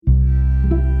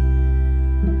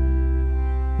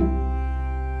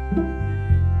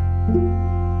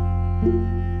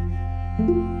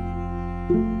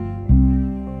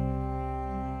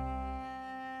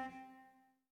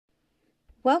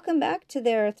Welcome back to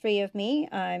There Are Three of Me.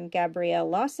 I'm Gabrielle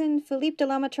Lawson, Philippe de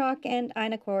la Matraque, and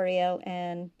Ina Coriel.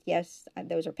 And yes,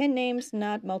 those are pen names,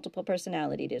 not multiple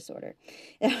personality disorder.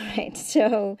 All right,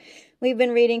 so we've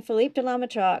been reading Philippe de la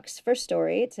Matraque's first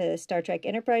story. It's a Star Trek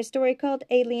Enterprise story called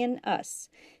Alien Us.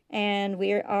 And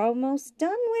we're almost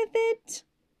done with it.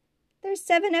 There's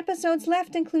 7 episodes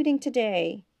left, including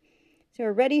today. So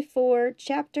we're ready for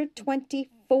chapter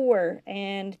 24,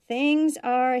 and things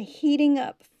are heating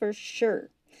up for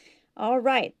sure. All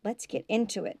right, let's get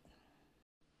into it.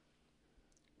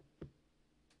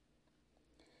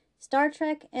 Star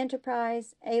Trek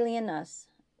Enterprise Alien Us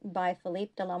by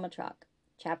Philippe de la Matraque,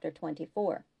 chapter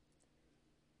 24.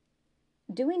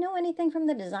 Do we know anything from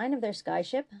the design of their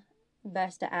skyship?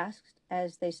 Vesta asked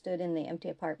as they stood in the empty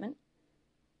apartment.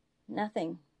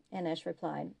 Nothing, Inesh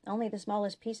replied. Only the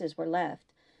smallest pieces were left.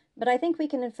 But I think we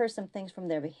can infer some things from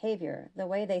their behavior, the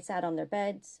way they sat on their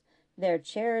beds. Their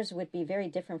chairs would be very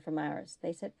different from ours.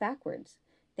 They sit backwards.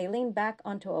 They lean back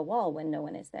onto a wall when no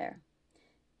one is there.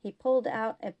 He pulled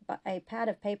out a pad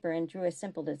of paper and drew a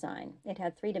simple design. It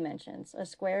had 3 dimensions. A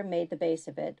square made the base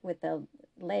of it, with the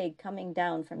leg coming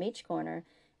down from each corner,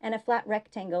 and a flat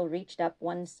rectangle reached up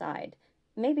one side.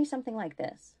 Maybe something like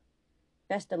this.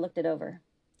 Vesta looked it over.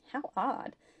 How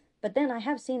odd. But then I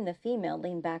have seen the female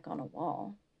lean back on a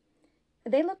wall.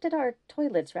 They looked at our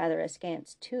toilets rather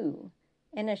askance, too.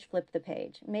 Inesh flipped the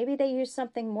page. Maybe they used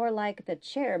something more like the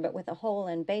chair, but with a hole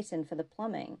and basin for the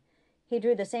plumbing. He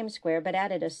drew the same square, but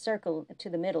added a circle to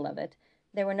the middle of it.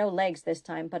 There were no legs this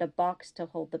time, but a box to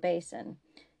hold the basin.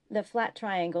 The flat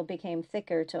triangle became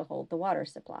thicker to hold the water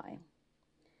supply.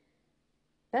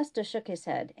 Vesta shook his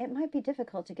head. It might be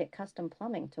difficult to get custom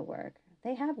plumbing to work.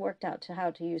 They have worked out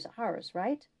how to use ours,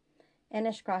 right?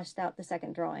 Inesh crossed out the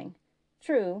second drawing.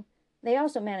 True. They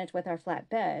also manage with our flat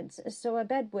beds, so a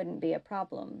bed wouldn't be a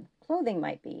problem. Clothing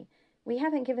might be. We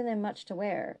haven't given them much to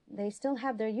wear. They still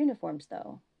have their uniforms,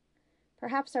 though.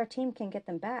 Perhaps our team can get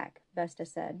them back, Vesta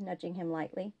said, nudging him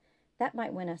lightly. That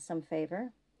might win us some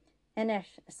favor.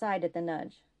 Inesh sighed at the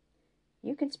nudge.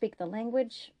 You can speak the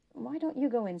language. Why don't you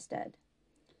go instead?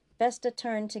 Vesta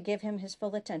turned to give him his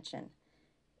full attention.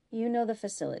 You know the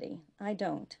facility. I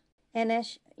don't.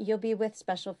 Inesh, you'll be with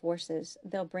Special Forces.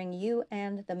 They'll bring you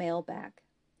and the mail back.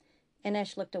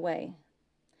 Inesh looked away.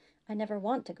 I never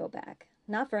want to go back.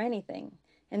 Not for anything.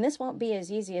 And this won't be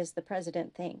as easy as the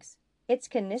president thinks. It's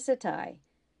Knessetai.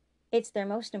 It's their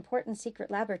most important secret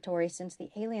laboratory since the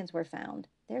aliens were found.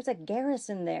 There's a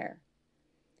garrison there.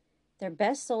 Their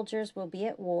best soldiers will be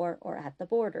at war or at the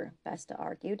border, Vesta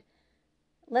argued.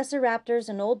 Lesser raptors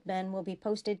and old men will be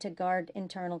posted to guard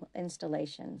internal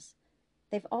installations.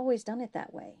 They've always done it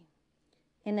that way.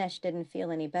 Inesh didn't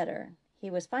feel any better. He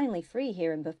was finally free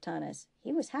here in Buftanis.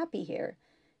 He was happy here.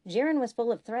 Jiren was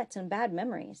full of threats and bad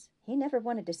memories. He never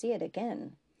wanted to see it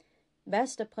again.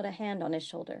 Vesta put a hand on his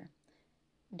shoulder.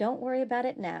 Don't worry about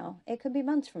it now. It could be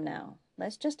months from now.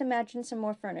 Let's just imagine some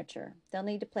more furniture. They'll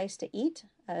need a place to eat,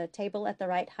 a table at the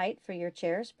right height for your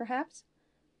chairs, perhaps.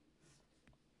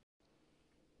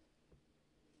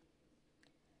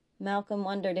 Malcolm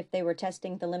wondered if they were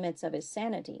testing the limits of his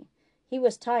sanity. He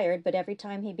was tired, but every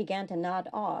time he began to nod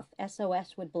off,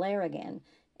 SOS would blare again.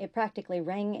 It practically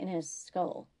rang in his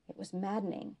skull. It was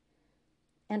maddening.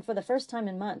 And for the first time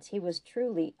in months, he was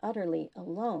truly, utterly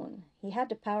alone. He had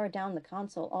to power down the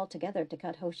console altogether to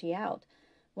cut Hoshi out.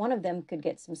 One of them could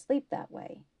get some sleep that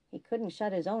way. He couldn't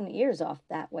shut his own ears off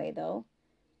that way, though.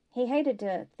 He hated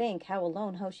to think how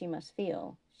alone Hoshi must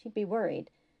feel. She'd be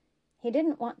worried. He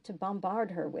didn't want to bombard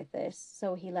her with this,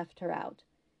 so he left her out.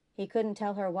 He couldn't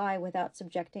tell her why without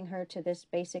subjecting her to this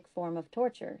basic form of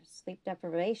torture. Sleep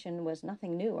deprivation was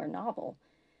nothing new or novel.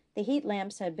 The heat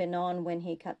lamps had been on when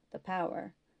he cut the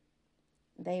power.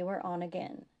 They were on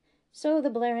again. So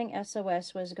the blaring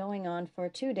SOS was going on for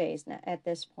 2 days at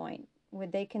this point.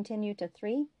 Would they continue to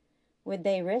 3? Would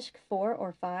they risk 4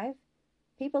 or 5?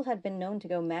 People had been known to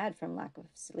go mad from lack of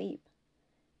sleep.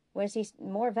 Was he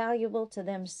more valuable to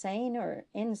them sane or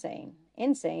insane?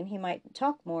 Insane, he might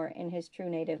talk more in his true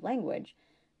native language,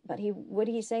 but would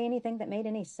he say anything that made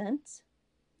any sense?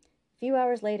 A few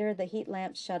hours later, the heat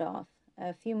lamps shut off.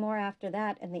 A few more after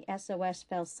that, and the SOS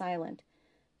fell silent.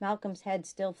 Malcolm's head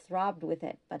still throbbed with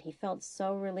it, but he felt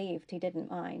so relieved he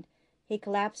didn't mind. He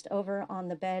collapsed over on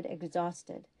the bed,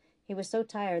 exhausted. He was so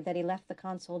tired that he left the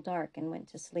console dark and went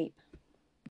to sleep.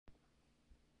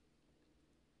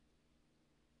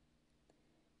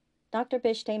 Dr.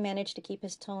 Bishtay managed to keep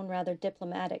his tone rather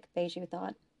diplomatic, Beju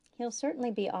thought. He'll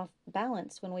certainly be off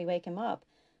balance when we wake him up,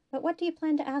 but what do you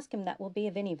plan to ask him that will be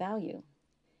of any value?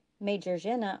 Major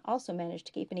Jenna also managed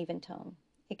to keep an even tone.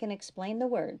 It can explain the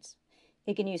words.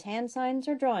 It can use hand signs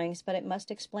or drawings, but it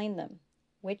must explain them.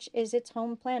 Which is its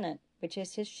home planet? Which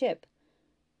is his ship?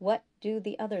 What do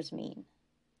the others mean?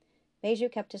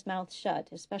 Beiju kept his mouth shut,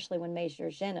 especially when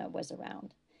Major Jenna was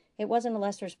around. It wasn't a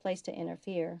lesser's place to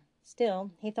interfere.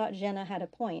 Still, he thought Jenna had a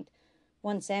point,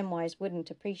 one Samwise wouldn't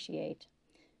appreciate.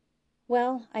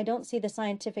 Well, I don't see the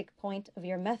scientific point of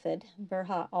your method.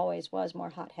 Burha always was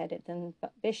more hot-headed than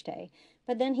Bishte,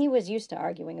 but then he was used to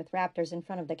arguing with raptors in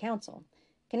front of the council.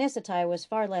 Kanisatai was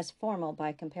far less formal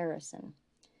by comparison.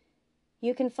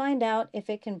 You can find out if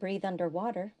it can breathe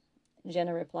underwater,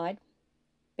 Jenna replied.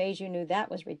 Beiju knew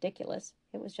that was ridiculous.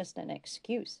 It was just an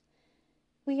excuse.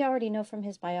 We already know from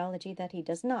his biology that he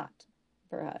does not,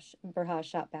 Burha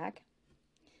shot back.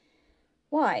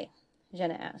 Why?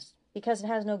 Jenna asked. Because it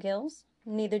has no gills?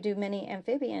 Neither do many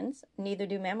amphibians. Neither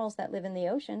do mammals that live in the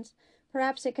oceans.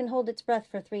 Perhaps it can hold its breath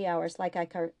for 3 hours like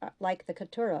the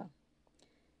Katura.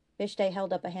 Bishte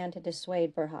held up a hand to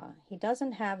dissuade Burha. He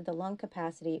doesn't have the lung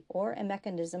capacity or a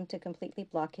mechanism to completely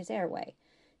block his airway.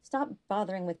 Stop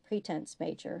bothering with pretense,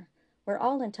 Major. We're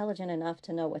all intelligent enough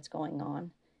to know what's going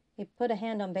on. He put a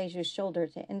hand on Beiju's shoulder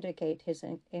to indicate his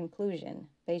inclusion.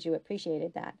 Beiju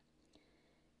appreciated that.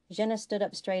 Jenna stood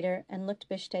up straighter and looked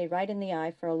Bishte right in the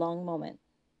eye for a long moment.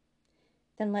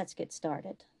 Then let's get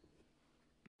started.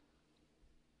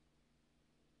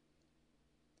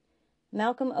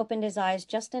 Malcolm opened his eyes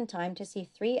just in time to see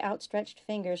 3 outstretched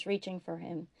fingers reaching for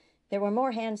him. There were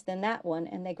more hands than that one,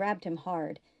 and they grabbed him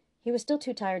hard. He was still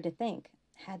too tired to think.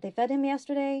 Had they fed him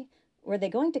yesterday? Were they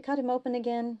going to cut him open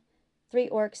again? 3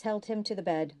 orcs held him to the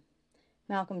bed.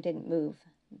 Malcolm didn't move,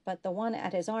 but the one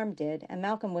at his arm did, and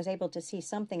Malcolm was able to see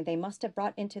something they must have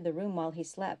brought into the room while he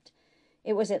slept.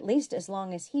 It was at least as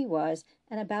long as he was,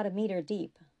 and about 1 meter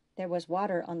deep. There was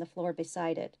water on the floor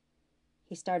beside it.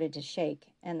 He started to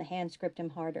shake, and the hands gripped him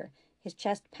harder. His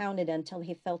chest pounded until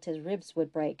he felt his ribs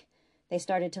would break. They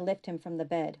started to lift him from the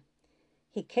bed.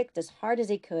 He kicked as hard as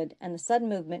he could, and the sudden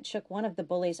movement shook one of the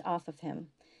bullies off of him.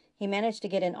 He managed to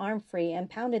get an arm free and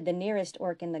pounded the nearest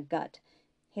orc in the gut.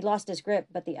 He lost his grip,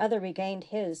 but the other regained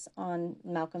his on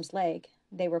Malcolm's leg.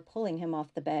 They were pulling him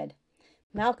off the bed.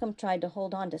 Malcolm tried to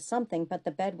hold on to something, but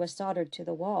the bed was soldered to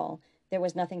the wall. There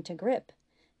was nothing to grip.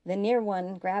 The near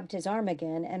one grabbed his arm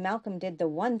again, and Malcolm did the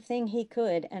one thing he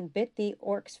could and bit the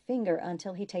orc's finger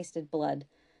until he tasted blood.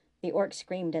 The orc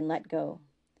screamed and let go.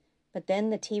 But then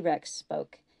the T-Rex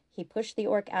spoke. He pushed the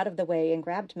orc out of the way and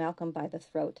grabbed Malcolm by the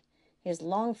throat. His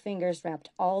long fingers wrapped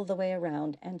all the way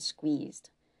around and squeezed.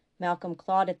 Malcolm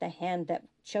clawed at the hand that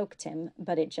choked him,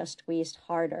 but it just squeezed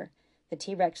harder. The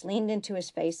T-Rex leaned into his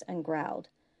face and growled.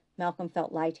 Malcolm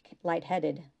felt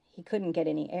lightheaded. He couldn't get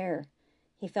any air.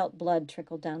 He felt blood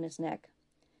trickle down his neck.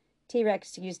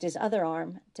 T-Rex used his other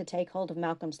arm to take hold of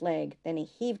Malcolm's leg. Then he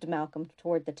heaved Malcolm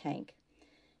toward the tank.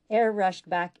 Air rushed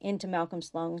back into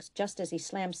Malcolm's lungs just as he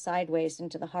slammed sideways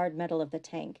into the hard metal of the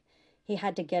tank. He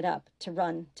had to get up, to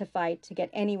run, to fight, to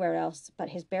get anywhere else, but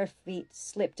his bare feet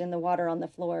slipped in the water on the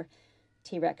floor.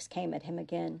 T-Rex came at him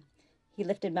again. He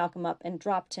lifted Malcolm up and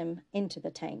dropped him into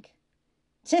the tank.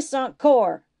 "Tissant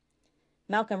core!"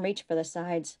 Malcolm reached for the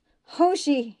sides.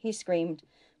 "Hoshi!" he screamed.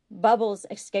 Bubbles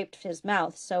escaped his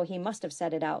mouth, so he must have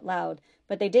said it out loud,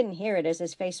 but they didn't hear it as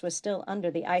his face was still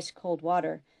under the ice-cold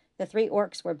water. The 3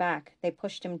 orcs were back. They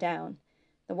pushed him down.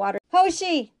 The water...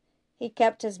 "Hoshi!" He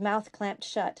kept his mouth clamped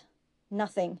shut.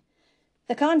 Nothing.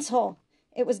 The console!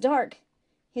 It was dark.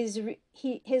 His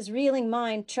reeling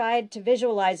mind tried to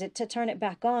visualize it, to turn it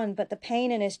back on, but the pain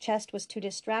in his chest was too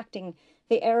distracting.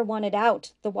 The air wanted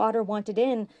out. The water wanted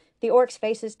in. The orcs'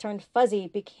 faces turned fuzzy,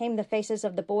 became the faces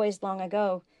of the boys long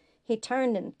ago. He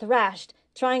turned and thrashed,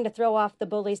 trying to throw off the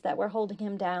bullies that were holding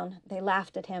him down. They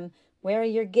laughed at him. "Where are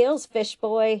your gills, fish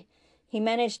boy?" He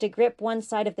managed to grip one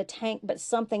side of the tank, but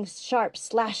something sharp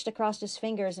slashed across his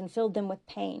fingers and filled them with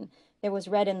pain. There was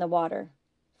red in the water.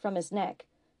 From his neck.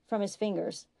 From his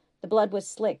fingers. The blood was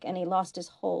slick, and he lost his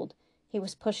hold. He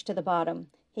was pushed to the bottom.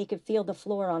 He could feel the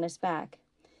floor on his back.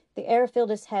 The air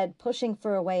filled his head, pushing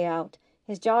for a way out.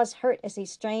 His jaws hurt as he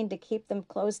strained to keep them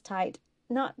closed tight.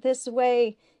 "Not this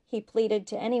way," he pleaded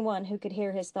to anyone who could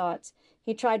hear his thoughts.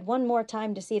 He tried one more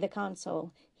time to see the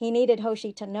console. He needed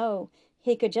Hoshi to know.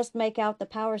 He could just make out the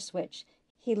power switch.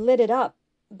 He lit it up,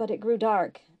 but it grew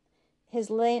dark. His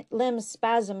limbs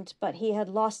spasmed, but he had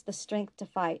lost the strength to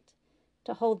fight,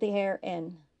 to hold the air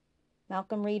in.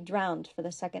 Malcolm Reed drowned for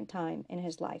the 2nd time in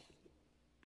his life.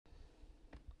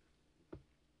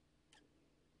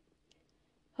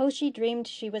 Hoshi dreamed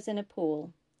she was in a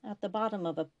pool, at the bottom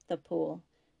of the pool.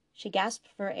 She gasped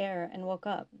for air and woke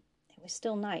up. It was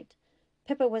still night.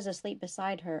 Pippa was asleep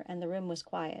beside her, and the room was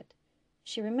quiet.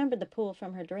 She remembered the pool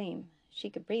from her dream. She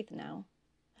could breathe now.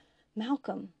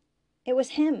 Malcolm. It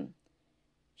was him.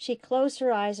 She closed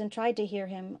her eyes and tried to hear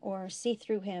him, or see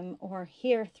through him, or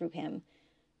hear through him.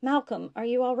 Malcolm, are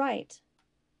you all right?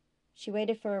 She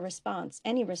waited for a response,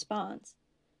 any response,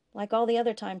 like all the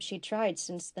other times she'd tried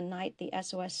since the night the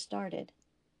SOS started.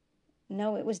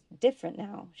 No, it was different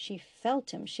now. She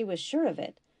felt him. She was sure of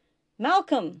it.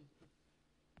 Malcolm!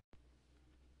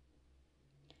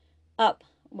 Up,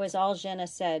 was all Jenna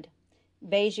said.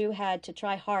 Beju had to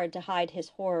try hard to hide his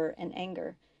horror and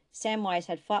anger. Samwise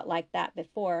had fought like that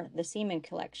before the semen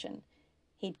collection.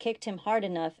 He'd kicked him hard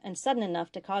enough and sudden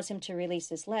enough to cause him to release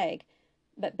his leg,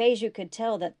 but Beju could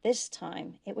tell that this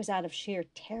time it was out of sheer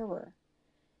terror.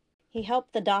 He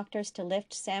helped the doctors to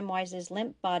lift Samwise's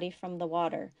limp body from the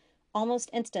water. Almost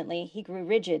instantly, he grew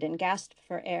rigid and gasped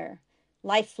for air.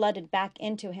 Life flooded back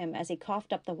into him as he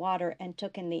coughed up the water and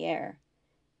took in the air.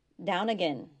 Down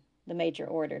again, the major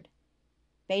ordered.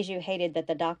 Beju hated that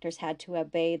the doctors had to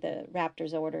obey the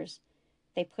raptor's orders.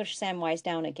 They pushed Samwise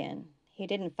down again. He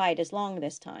didn't fight as long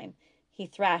this time. He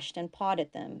thrashed and pawed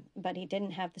at them, but he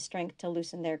didn't have the strength to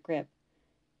loosen their grip.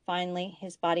 Finally,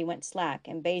 his body went slack,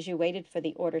 and Beju waited for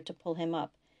the order to pull him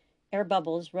up. Air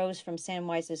bubbles rose from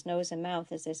Samwise's nose and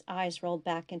mouth as his eyes rolled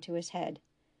back into his head.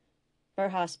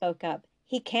 Berha spoke up.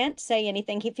 He can't say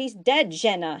anything if he's dead,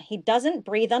 Jenna. He doesn't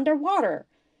breathe underwater.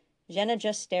 Jenna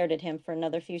just stared at him for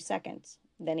another few seconds.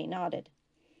 Then he nodded.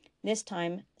 This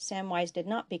time, Samwise did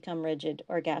not become rigid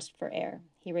or gasp for air.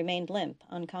 He remained limp,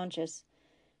 unconscious.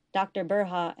 Dr.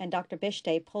 Berha and Dr.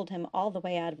 Bishte pulled him all the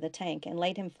way out of the tank and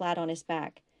laid him flat on his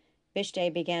back.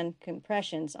 Bishte began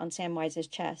compressions on Samwise's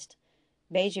chest.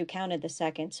 Beju counted the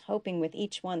seconds, hoping with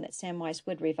each one that Samwise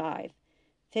would revive.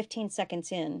 15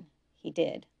 seconds in, he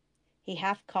did. He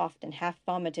half coughed and half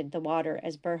vomited the water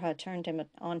as Berha turned him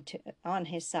on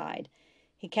his side.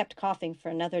 He kept coughing for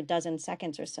another dozen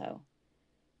seconds or so.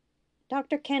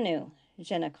 Dr. Kennu,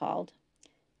 Jenna called.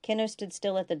 Kennu stood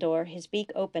still at the door, his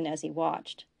beak open as he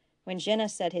watched. When Jenna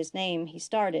said his name, he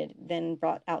started, then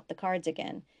brought out the cards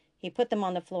again. He put them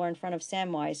on the floor in front of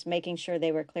Samwise, making sure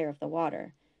they were clear of the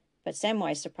water. But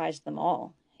Samwise surprised them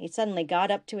all. He suddenly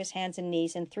got up to his hands and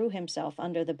knees and threw himself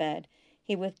under the bed.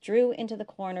 He withdrew into the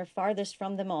corner farthest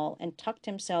from them all and tucked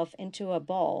himself into a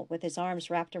ball with his arms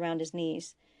wrapped around his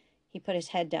knees. He put his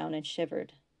head down and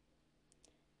shivered.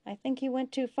 I think you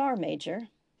went too far, Major,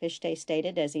 Bishte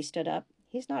stated as he stood up.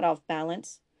 He's not off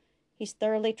balance. He's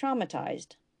thoroughly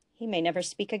traumatized. He may never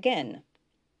speak again.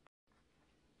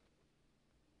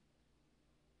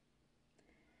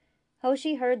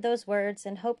 Hoshi heard those words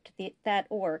and hoped that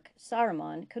orc,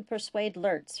 Saruman, could persuade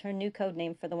Lurtz, her new code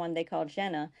name for the one they called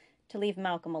Jenna, to leave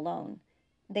Malcolm alone.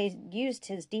 They used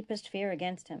his deepest fear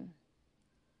against him.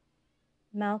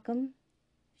 Malcolm,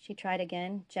 she tried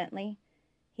again, gently.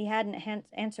 He hadn't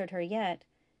answered her yet.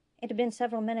 It had been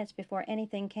several minutes before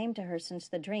anything came to her since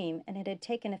the dream, and it had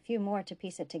taken a few more to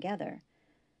piece it together.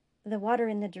 The water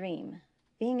in the dream,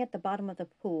 being at the bottom of the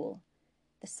pool,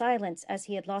 the silence as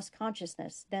he had lost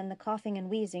consciousness, then the coughing and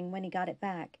wheezing when he got it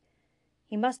back.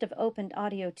 He must have opened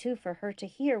audio 2 for her to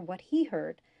hear what he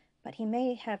heard, but he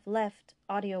may have left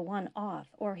audio 1 off,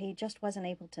 or he just wasn't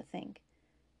able to think.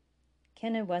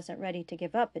 Kennu wasn't ready to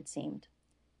give up, it seemed.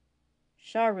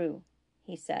 Sharu,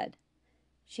 he said.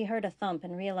 She heard a thump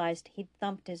and realized he'd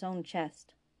thumped his own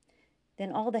chest.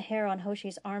 Then all the hair on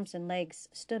Hoshi's arms and legs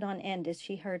stood on end as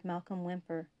she heard Malcolm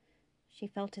whimper. She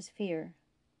felt his fear.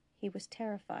 He was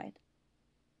terrified.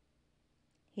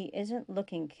 He isn't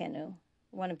looking, Kennu,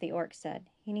 one of the orcs said.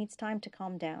 He needs time to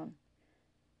calm down.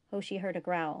 Hoshi heard a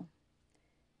growl.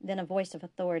 Then a voice of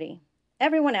authority.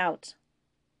 Everyone out!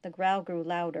 The growl grew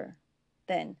louder.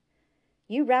 Then,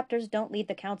 you raptors don't lead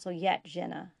the council yet,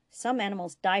 Jenna. Some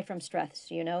animals die from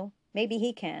stress, you know. Maybe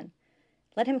he can.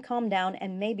 Let him calm down,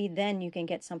 and maybe then you can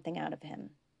get something out of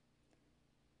him.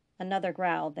 Another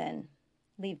growl, then.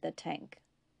 Leave the tank.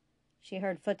 She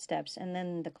heard footsteps, and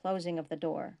then the closing of the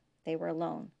door. They were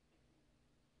alone.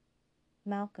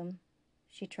 Malcolm,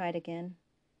 she tried again.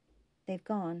 They've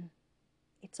gone.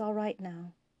 It's all right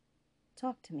now.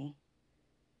 Talk to me.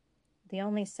 The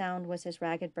only sound was his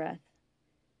ragged breath.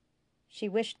 She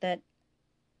wished that...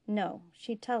 No,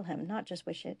 she'd tell him, not just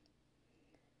wish it.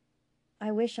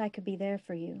 I wish I could be there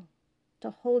for you, to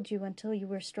hold you until you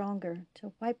were stronger,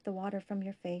 to wipe the water from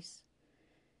your face,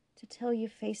 to tell you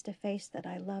face to face that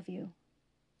I love you.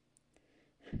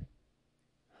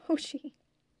 Hoshi.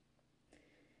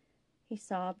 He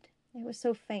sobbed. It was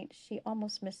so faint she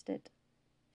almost missed it.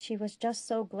 She was just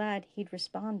so glad he'd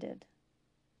responded.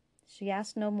 She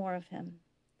asked no more of him.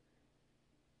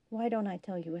 Why don't I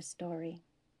tell you a story?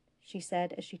 She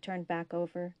said as she turned back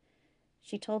over.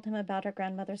 She told him about her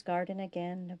grandmother's garden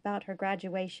again, about her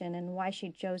graduation and why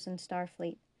she'd chosen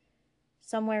Starfleet.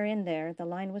 Somewhere in there, the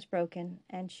line was broken,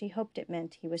 and she hoped it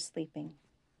meant he was sleeping.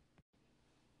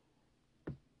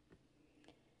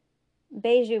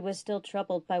 Beju was still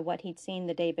troubled by what he'd seen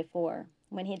the day before.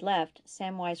 When he'd left,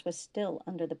 Samwise was still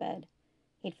under the bed.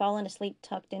 He'd fallen asleep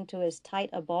tucked into as tight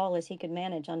a ball as he could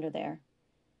manage under there.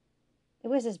 It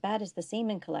was as bad as the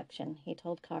semen collection, he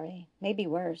told Kare. Maybe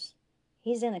worse.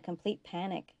 He's in a complete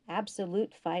panic,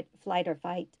 absolute flight or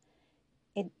fight.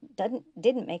 It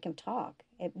didn't make him talk.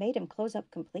 It made him close up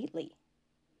completely.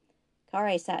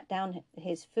 Kare sat down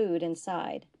his food and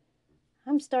sighed.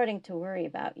 I'm starting to worry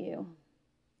about you.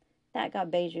 That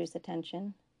got Beju's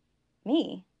attention.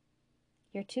 Me?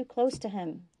 You're too close to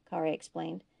him, Kare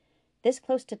explained. This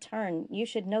close to turn, you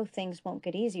should know things won't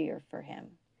get easier for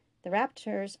him. The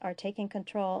Raptors are taking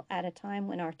control at a time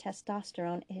when our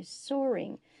testosterone is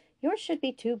soaring. Yours should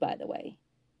be too, by the way.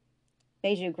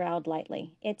 Beju growled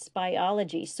lightly. It's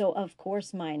biology, so of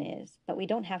course mine is. But we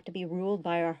don't have to be ruled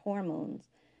by our hormones.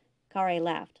 Kare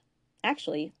laughed.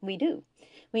 Actually, we do.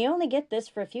 We only get this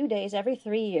for a few days every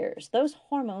 3 years. Those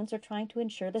hormones are trying to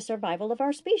ensure the survival of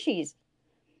our species.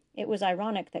 It was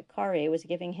ironic that Kare was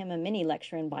giving him a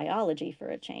mini-lecture in biology for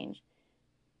a change.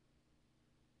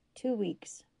 2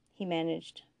 weeks, he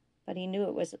managed, but he knew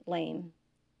it was lame.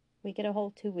 We get a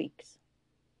whole 2 weeks.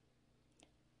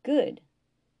 Good.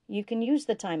 You can use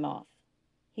the time off.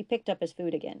 He picked up his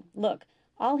food again. Look,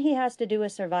 all he has to do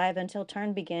is survive until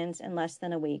turn begins in less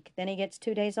than a week. Then he gets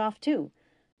 2 days off, too.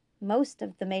 Most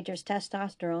of the Major's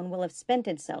testosterone will have spent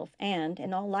itself, and,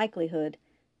 in all likelihood,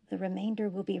 the remainder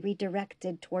will be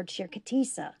redirected toward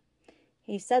Shirkatissa.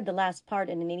 He said the last part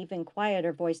in an even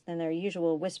quieter voice than their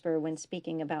usual whisper when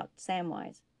speaking about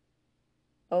Samwise.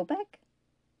 Obek?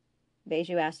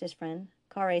 Beju asked his friend.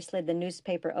 Kare slid the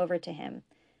newspaper over to him.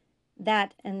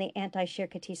 That and the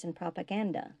anti-Shirkatissan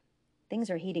propaganda. Things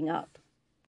are heating up.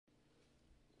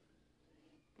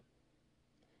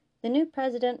 The new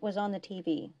president was on the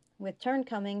TV. With turn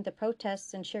coming, the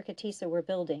protests in Shirkatissa were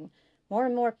building. More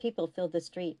and more people filled the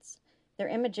streets. Their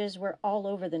images were all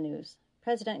over the news.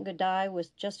 President Gudai was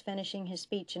just finishing his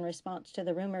speech in response to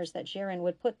the rumors that Jiren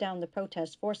would put down the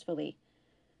protests forcefully.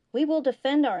 We will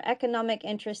defend our economic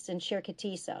interests in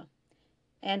Shirkatissa,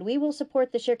 and we will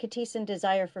support the Shirkatissan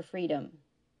desire for freedom.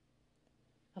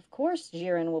 Of course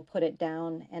Jiren will put it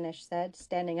down, Enish said,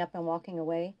 standing up and walking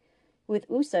away, with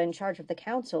Usa in charge of the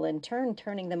council and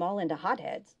turning them all into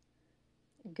hotheads.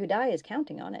 Gudai is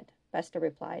counting on it, Vesta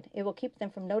replied. It will keep them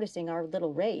from noticing our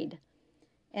little raid.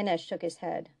 Enish shook his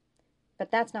head. But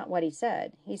that's not what he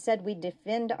said. He said we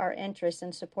defend our interests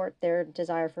and support their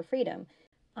desire for freedom.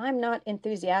 I'm not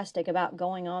enthusiastic about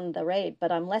going on the raid,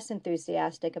 but I'm less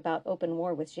enthusiastic about open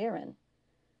war with Jiren.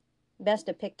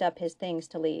 Vesta picked up his things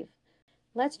to leave.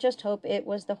 Let's just hope it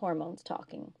was the hormones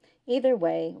talking. Either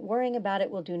way, worrying about it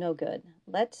will do no good.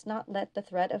 Let's not let the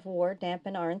threat of war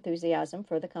dampen our enthusiasm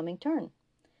for the coming turn.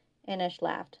 Enish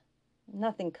laughed.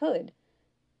 Nothing could.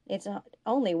 It's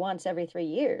only once every 3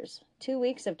 years. 2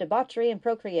 weeks of debauchery and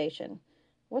procreation.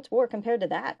 What's war compared to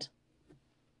that?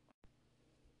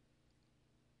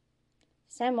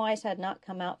 Samwise had not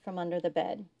come out from under the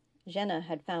bed. Jenna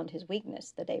had found his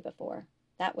weakness the day before.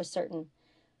 That was certain.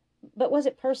 But was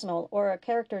it personal or a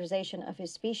characterization of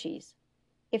his species?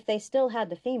 If they still had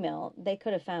the female, they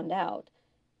could have found out.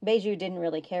 Beju didn't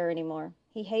really care anymore.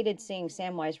 He hated seeing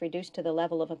Samwise reduced to the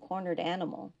level of a cornered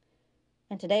animal.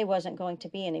 And today wasn't going to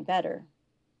be any better.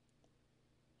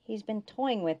 He's been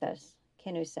toying with us,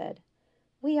 Kenu said.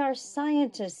 We are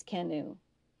scientists, Kenu.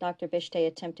 Dr. Bishte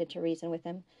attempted to reason with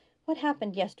him. What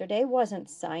happened yesterday wasn't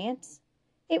science.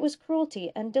 It was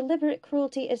cruelty, and deliberate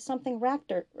cruelty is something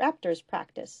raptors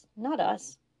practice, not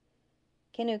us.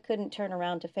 Kenu couldn't turn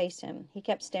around to face him. He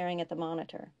kept staring at the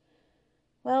monitor.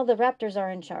 Well, the raptors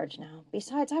are in charge now.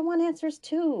 Besides, I want answers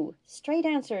too. Straight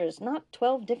answers, not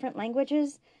 12 different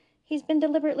languages. He's been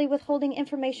deliberately withholding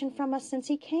information from us since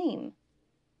he came.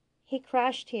 He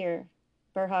crashed here,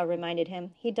 Berha reminded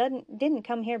him. He didn't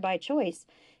come here by choice,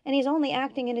 and he's only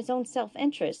acting in his own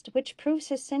self-interest, which proves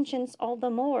his sentience all the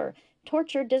more.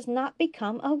 Torture does not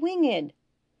become a winged.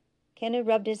 Kenu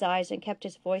rubbed his eyes and kept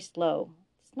his voice low.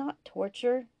 It's not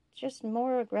torture, just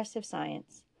more aggressive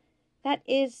science. That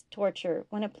is torture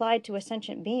when applied to a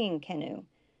sentient being, Kenu.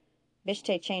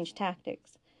 Bishte changed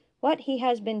tactics. What he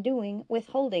has been doing,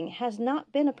 withholding, has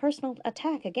not been a personal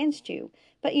attack against you,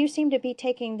 but you seem to be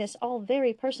taking this all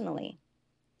very personally.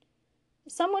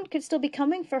 Someone could still be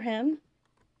coming for him.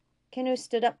 Kenu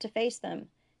stood up to face them.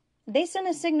 They sent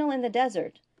a signal in the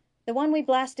desert, the one we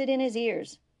blasted in his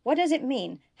ears. What does it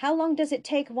mean? How long does it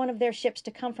take one of their ships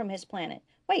to come from his planet?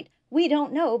 Wait, we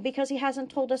don't know because he hasn't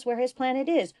told us where his planet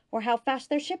is or how fast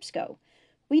their ships go.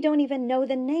 We don't even know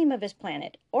the name of his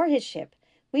planet or his ship.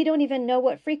 We don't even know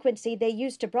what frequency they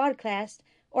use to broadcast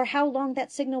or how long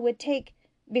that signal would take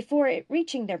before it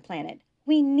reaching their planet.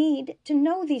 We need to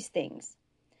know these things.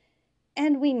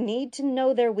 And we need to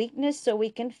know their weakness so we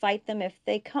can fight them if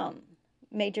they come.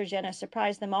 Major Jenna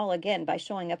surprised them all again by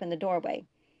showing up in the doorway.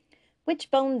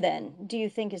 Which bone, then, do you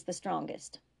think is the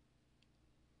strongest?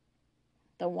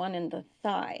 The one in the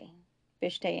thigh,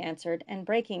 Bishte answered, and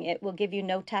breaking it will give you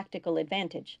no tactical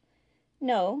advantage.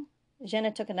 No.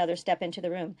 Jenna took another step into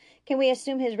the room. Can we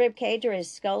assume his rib cage or his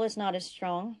skull is not as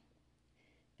strong?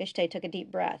 Bishte took a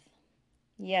deep breath.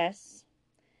 Yes.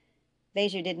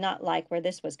 Beju did not like where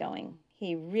this was going.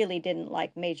 He really didn't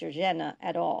like Major Jenna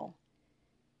at all.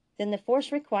 Then the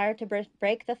force required to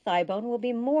break the thigh bone will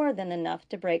be more than enough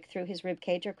to break through his rib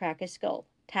cage or crack his skull.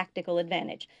 Tactical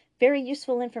advantage. Very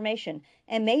useful information,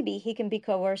 and maybe he can be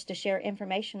coerced to share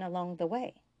information along the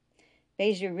way.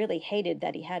 Beju really hated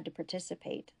that he had to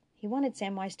participate. He wanted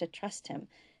Samwise to trust him.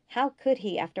 How could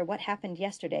he after what happened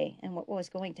yesterday and what was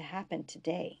going to happen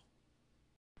today?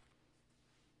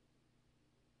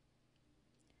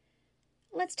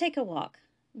 Let's take a walk,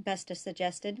 Vesta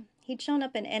suggested. He'd shown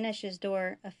up at Enesh's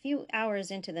door a few hours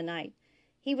into the night.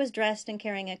 He was dressed and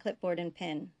carrying a clipboard and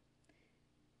pen.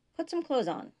 Put some clothes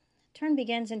on. Turn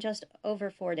begins in just over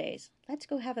 4 days. Let's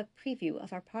go have a preview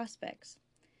of our prospects.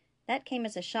 That came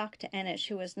as a shock to Enesh,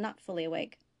 who was not fully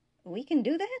awake. We can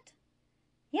do that?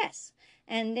 Yes,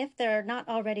 and if they're not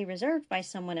already reserved by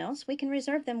someone else, we can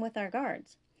reserve them with our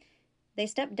guards. They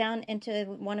stepped down into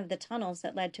one of the tunnels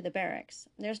that led to the barracks.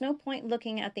 There's no point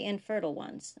looking at the infertile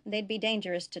ones. They'd be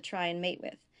dangerous to try and mate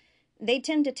with. They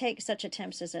tend to take such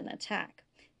attempts as an attack.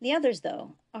 The others,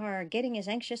 though, are getting as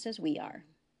anxious as we are.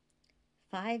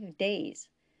 5 days.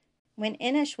 When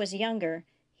Enesh was younger,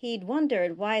 he'd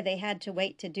wondered why they had to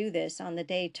wait to do this on the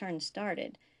day turn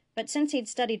started. But since he'd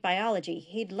studied biology,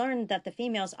 he'd learned that the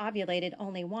females ovulated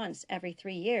only once every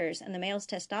 3 years, and the male's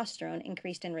testosterone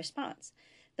increased in response.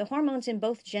 The hormones in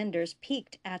both genders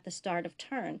peaked at the start of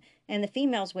turn, and the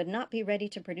females would not be ready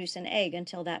to produce an egg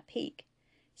until that peak.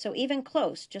 So even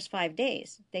close, just 5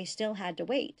 days, they still had to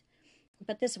wait.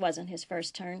 But this wasn't his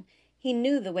first turn. He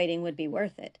knew the waiting would be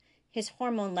worth it. His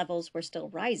hormone levels were still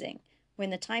rising. When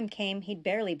the time came, he'd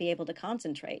barely be able to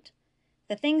concentrate.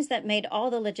 The things that made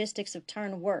all the logistics of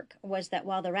turn work was that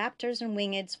while the raptors and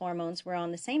wingeds' hormones were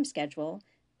on the same schedule,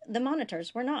 the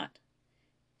monitors were not.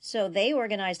 So they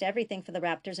organized everything for the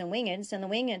raptors and wingeds, and the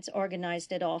wingeds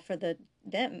organized it all for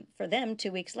them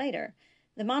 2 weeks later.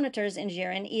 The monitors in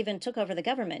Jiren even took over the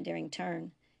government during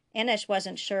turn. Enesh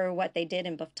wasn't sure what they did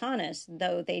in Baftanis,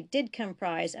 though they did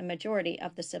comprise a majority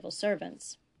of the civil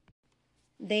servants.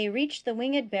 They reached the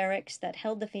winged barracks that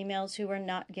held the females who were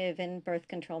not given birth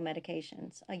control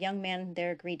medications. A young man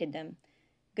there greeted them.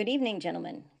 "Good evening,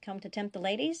 gentlemen. Come to tempt the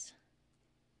ladies?"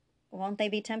 "Won't they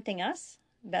be tempting us?"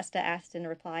 Vesta asked in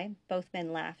reply. Both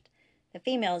men laughed. The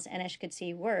females, Enesh could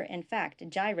see, were, in fact,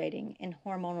 gyrating in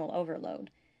hormonal overload.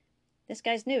 "This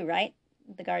guy's new, right?"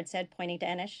 the guard said, pointing to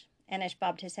Enesh. Enesh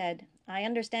bobbed his head. "I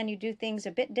understand you do things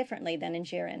a bit differently than in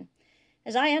Jiren."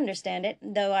 "As I understand it,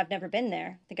 though I've never been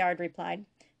there," the guard replied.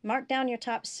 "Mark down your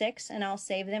top 6, and I'll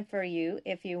save them for you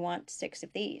if you want 6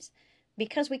 of these.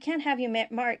 Because we can't have you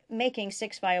making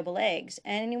 6 viable eggs,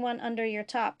 and anyone under your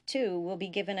top 2 will be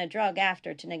given a drug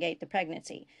after to negate the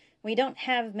pregnancy. We don't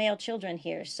have male children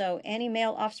here, so any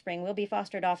male offspring will be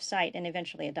fostered off-site and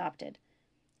eventually adopted."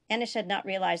 Enesh had not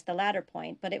realized the latter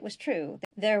point, but it was true.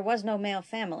 There was no male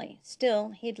family.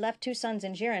 Still, he'd left 2 sons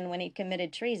in Jiren when he'd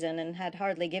committed treason and had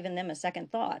hardly given them a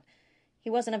second thought. He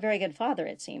wasn't a very good father,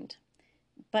 it seemed.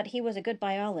 But he was a good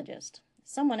biologist.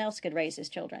 Someone else could raise his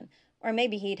children, or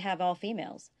maybe he'd have all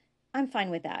females. "I'm fine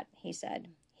with that," he said.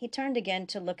 He turned again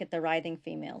to look at the writhing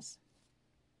females.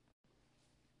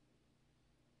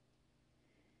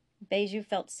 Beju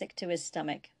felt sick to his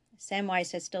stomach.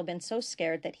 Samwise had still been so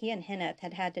scared that he and Hineth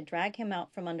had had to drag him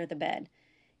out from under the bed.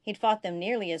 He'd fought them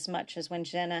nearly as much as when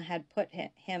Jenna had put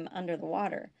him under the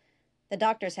water. The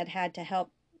doctors had had to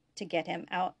help to get him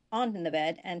out on the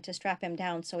bed and to strap him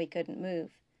down so he couldn't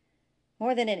move.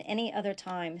 More than at any other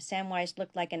time, Samwise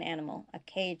looked like an animal, a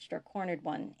caged or cornered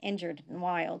one, injured and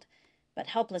wild, but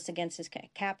helpless against his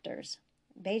captors.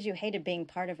 Beju hated being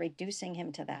part of reducing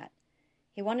him to that.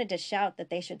 He wanted to shout that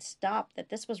they should stop, that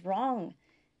this was wrong.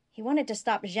 He wanted to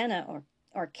stop Jenna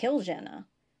or kill Jenna.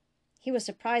 He was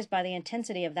surprised by the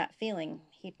intensity of that feeling.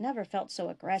 He'd never felt so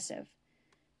aggressive.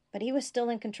 But he was still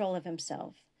in control of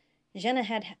himself. Jenna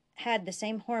had the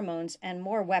same hormones and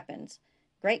more weapons.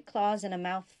 great claws and a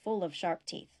mouth full of sharp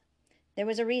teeth. There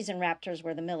was a reason raptors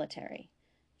were the military.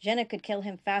 Jenna could kill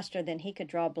him faster than he could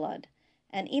draw blood,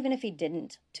 and even if he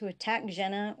didn't, to attack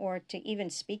Jenna or to even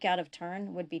speak out of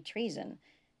turn would be treason,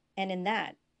 and in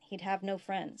that he'd have no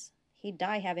friends. He'd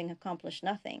die having accomplished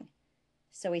nothing.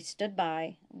 So he stood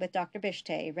by, with Dr.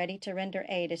 Bishtay, ready to render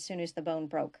aid as soon as the bone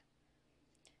broke.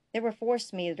 There were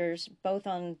force meters both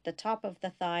on the top of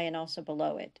the thigh and also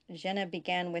below it. Jenna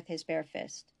began with his bare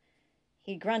fist.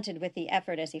 He grunted with the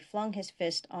effort as he flung his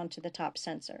fist onto the top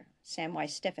sensor. Samwise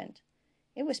stiffened.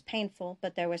 It was painful,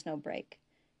 but there was no break.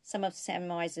 Some of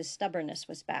Samwise's stubbornness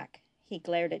was back. He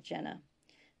glared at Jenna.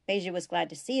 Beja was glad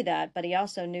to see that, but he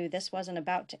also knew this wasn't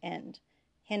about to end.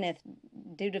 Hinneth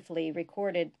dutifully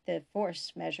recorded the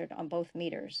force measured on both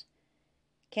meters.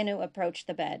 Kennu approached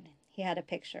the bed. He had a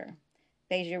picture.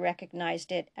 Beja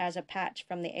recognized it as a patch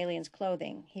from the alien's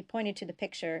clothing. He pointed to the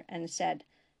picture and said,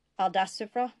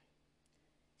 "Aldasifra?"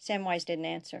 Samwise didn't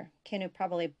answer. Kennu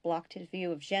probably blocked his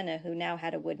view of Jenna, who now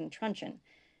had a wooden truncheon.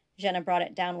 Jenna brought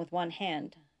it down with one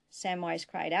hand. Samwise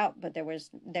cried out, but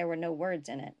there were no words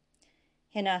in it.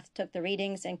 Hinneth took the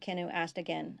readings, and Kennu asked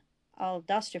again,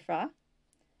 "Aldasifra?"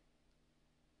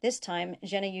 This time,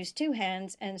 Jenna used two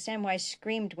hands, and Samwise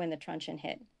screamed when the truncheon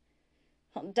hit.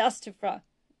 "Aldasifra,"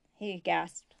 he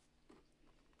gasped.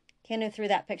 Kennu threw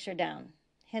that picture down.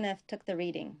 Hinneth took the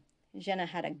reading. Jenna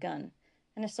had a gun,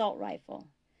 an assault rifle.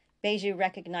 Beju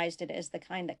recognized it as the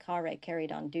kind that Kare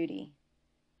carried on duty.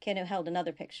 Kennu held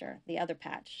another picture, the other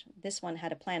patch. This one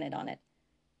had a planet on it.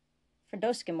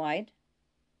 "Ferdoskimwide."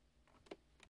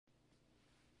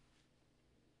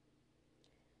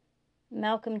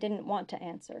 Malcolm didn't want to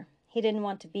answer. He didn't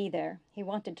want to be there. He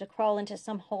wanted to crawl into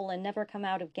some hole and never come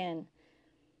out again.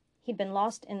 He'd been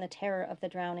lost in the terror of the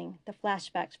drowning, the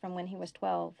flashbacks from when he was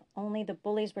 12. Only the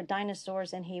bullies were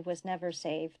dinosaurs and he was never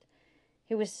saved.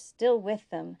 He was still with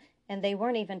them, and they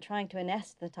weren't even trying to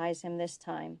anesthetize him this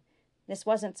time. This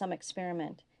wasn't some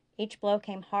experiment. Each blow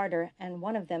came harder, and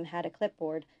one of them had a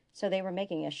clipboard, so they were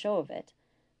making a show of it.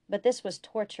 But this was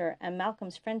torture, and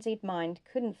Malcolm's frenzied mind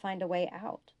couldn't find a way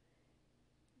out.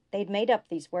 They'd made up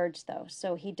these words, though,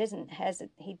 so he didn't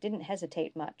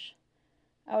hesitate much.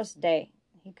 "Ausday,"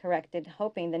 he corrected,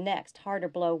 hoping the next, harder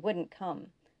blow wouldn't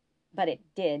come. But it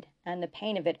did, and the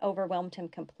pain of it overwhelmed him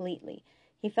completely.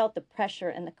 He felt the pressure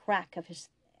and the crack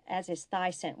as his thigh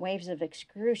sent waves of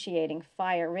excruciating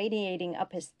fire radiating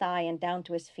up his thigh and down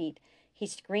to his feet. He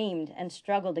screamed and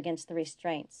struggled against the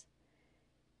restraints.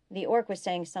 The orc was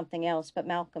saying something else, but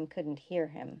Malcolm couldn't hear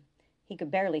him. He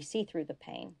could barely see through the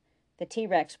pain. The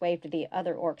T-Rex waved the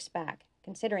other orcs back.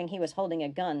 Considering he was holding a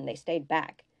gun, they stayed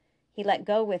back. He let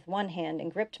go with one hand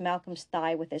and gripped Malcolm's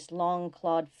thigh with his long,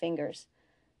 clawed fingers.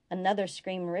 Another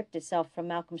scream ripped itself from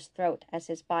Malcolm's throat as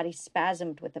his body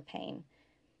spasmed with the pain.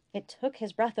 It took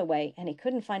his breath away, and he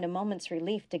couldn't find a moment's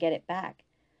relief to get it back.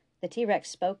 The T-Rex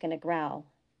spoke in a growl.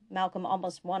 Malcolm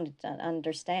almost wanted to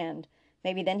understand.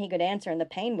 Maybe then he could answer and the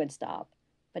pain would stop.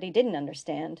 But he didn't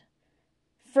understand.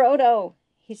 "Frodo!"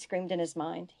 he screamed in his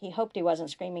mind. He hoped he wasn't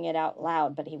screaming it out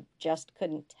loud, but he just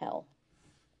couldn't tell.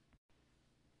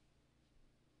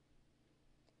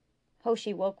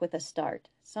 Hoshi woke with a start.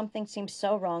 Something seemed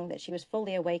so wrong that she was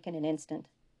fully awake in an instant.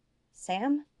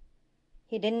 "Sam?"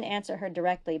 He didn't answer her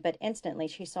directly, but instantly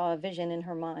she saw a vision in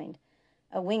her mind.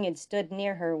 A winged stood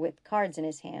near her with cards in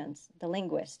his hands, the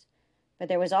linguist. But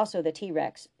there was also the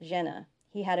T-Rex, Jenna.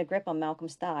 He had a grip on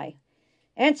Malcolm's thigh.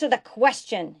 "Answer the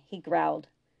question!" he growled.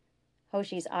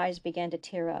 Hoshi's eyes began to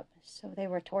tear up. So they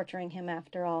were torturing him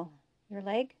after all. "Your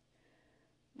leg?"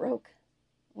 "Broke,"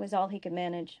 was all he could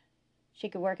manage. She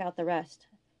could work out the rest.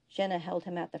 Jenna held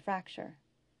him at the fracture.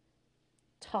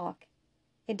 "Talk.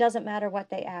 It doesn't matter what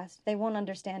they ask. They won't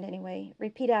understand anyway.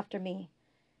 Repeat after me."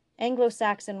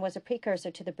 Anglo-Saxon was a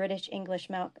precursor to the British English.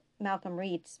 Malcolm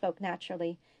Reed spoke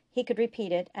naturally. He could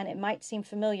repeat it, and it might seem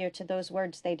familiar to those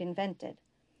words they'd invented.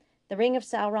 The ring of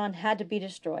Sauron had to be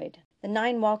destroyed. The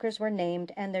 9 walkers were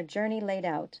named, and their journey laid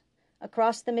out.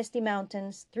 Across the misty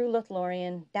mountains, through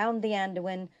Lothlorien, down the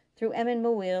Anduin, through Emyn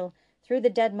Muil, through the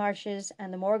Dead Marshes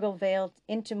and the Morgul Vale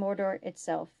into Mordor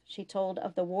itself. She told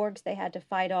of the wargs they had to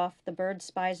fight off, the bird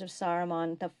spies of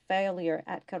Saruman, the failure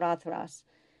at Carathras,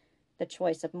 the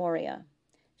choice of Moria.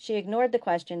 She ignored the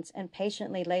questions and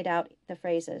patiently laid out the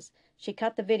phrases. She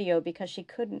cut the video because she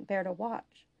couldn't bear to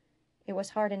watch. It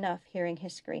was hard enough hearing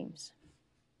his screams.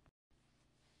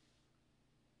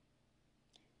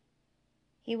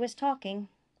 He was talking.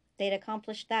 They'd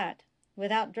accomplished that.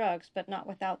 Without drugs, but not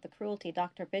without the cruelty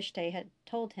Dr. Bishtay had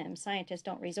told him scientists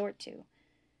don't resort to.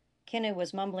 Kennu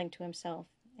was mumbling to himself.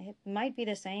 "It might be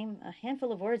the same. A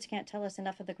handful of words can't tell us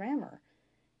enough of the grammar."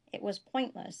 It was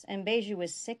pointless, and Beju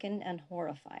was sickened and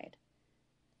horrified.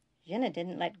 Jenna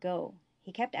didn't let go.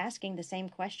 He kept asking the same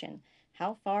question.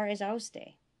 How far is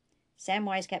Auste?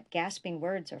 Samwise kept gasping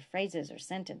words or phrases or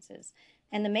sentences,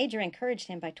 and the major encouraged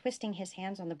him by twisting his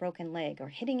hands on the broken leg or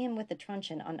hitting him with the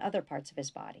truncheon on other parts of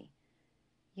his body.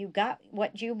 You got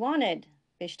what you wanted,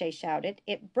 Bishte shouted.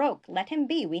 It broke. Let him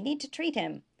be. We need to treat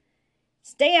him.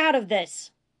 Stay out of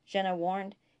this, Jenna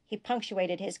warned. He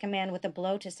punctuated his command with a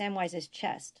blow to Samwise's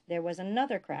chest. There was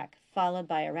another crack, followed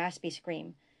by a raspy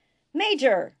scream.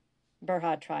 Major!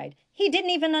 Berha tried. He didn't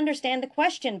even understand the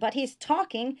question, but he's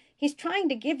talking. He's trying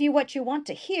to give you what you want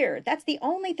to hear. That's the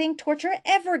only thing torture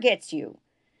ever gets you.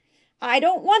 I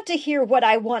don't want to hear what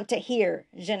I want to hear,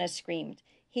 Jenna screamed.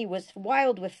 He was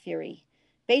wild with fury.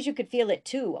 Beju could feel it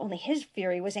too, only his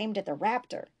fury was aimed at the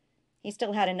raptor. He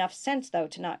still had enough sense, though,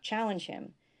 to not challenge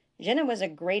him. Jenna was a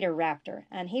greater raptor,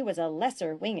 and he was a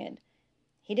lesser winged.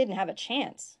 He didn't have a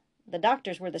chance. The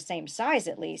doctors were the same size,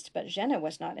 at least, but Jenna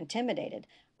was not intimidated.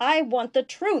 I want the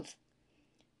truth!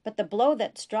 But the blow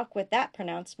that struck with that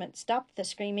pronouncement stopped the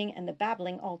screaming and the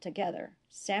babbling altogether.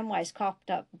 Samwise coughed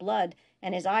up blood,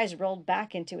 and his eyes rolled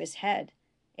back into his head.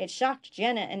 It shocked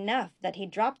Jenna enough that he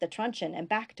dropped the truncheon and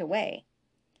backed away.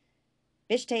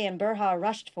 Bishte and Berha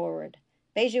rushed forward.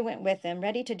 Beju went with them,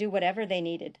 ready to do whatever they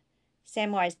needed.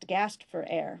 Samwise gasped for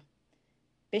air.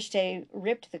 Bishte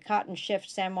ripped the cotton shift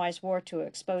Samwise wore to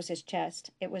expose his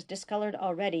chest. It was discolored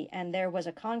already, and there was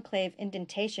a concave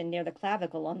indentation near the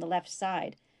clavicle on the left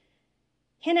side.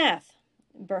 Hinath,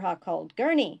 Berha called.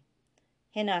 Gurney!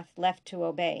 Hinath left to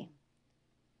obey.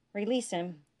 Release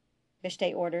him,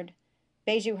 Bishte ordered.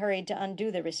 Beju hurried to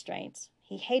undo the restraints.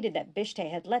 He hated that Bishte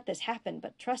had let this happen,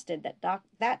 but trusted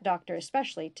that doctor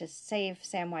especially to save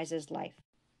Samwise's life.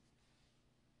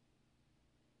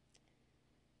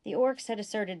 The orcs had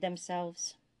asserted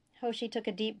themselves. Hoshi took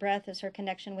a deep breath as her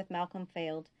connection with Malcolm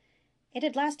failed. It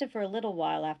had lasted for a little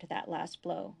while after that last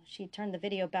blow. She turned the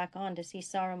video back on to see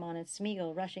Saruman and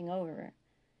Smeagol rushing over her.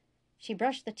 She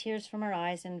brushed the tears from her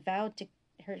eyes and vowed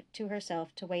to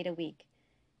herself to wait a week.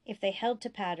 If they held to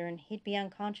pattern, he'd be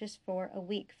unconscious for a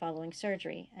week following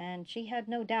surgery, and she had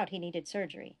no doubt he needed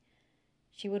surgery.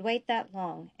 She would wait that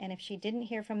long, and if she didn't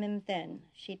hear from him then,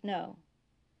 she'd know.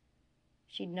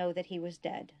 She'd know that he was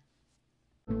dead.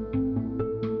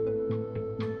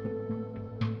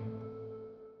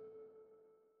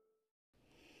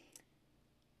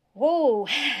 Whoa!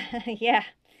 Yeah,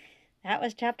 that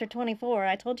was chapter 24.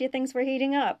 I told you things were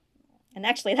heating up. And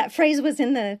actually, that phrase was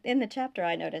in the chapter,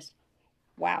 I noticed.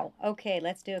 Wow. Okay,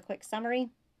 let's do a quick summary.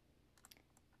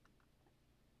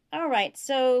 All right,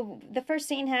 so the first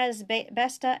scene has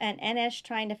Besta and Enesh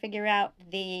trying to figure out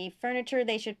the furniture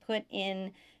they should put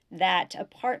in that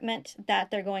apartment that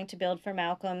they're going to build for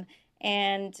Malcolm.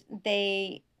 And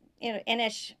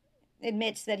Enesh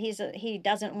admits that he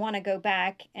doesn't want to go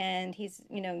back, and he's,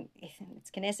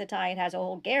 it's Knessetai, it has a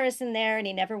whole garrison there, and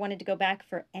he never wanted to go back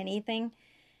for anything.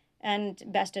 And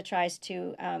Besta tries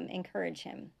to encourage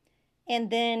him. And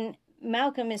then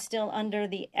Malcolm is still under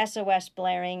the SOS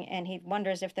blaring, and he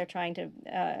wonders if they're trying to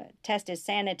test his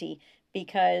sanity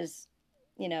because,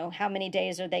 how many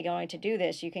days are they going to do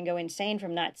this? You can go insane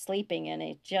from not sleeping, and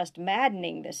it's just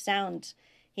maddening, the sound.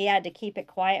 He had to keep it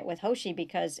quiet with Hoshi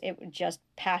because it would just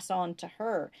pass on to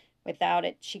her. Without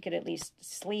it, she could at least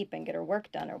sleep and get her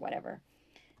work done or whatever.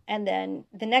 And then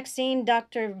the next scene,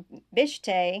 Dr.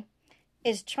 Bishte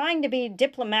is trying to be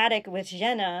diplomatic with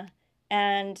Jenna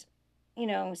and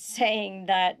saying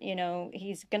that,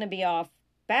 he's going to be off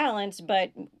balance,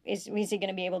 but is he going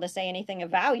to be able to say anything of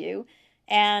value?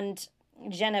 And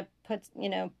Jenna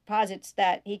posits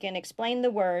that he can explain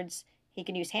the words, he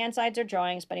can use hand signs or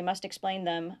drawings, but he must explain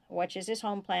them, which is his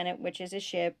home planet, which is his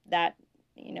ship, that,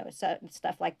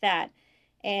 stuff like that.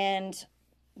 And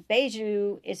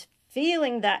Beju is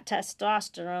feeling that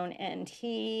testosterone, and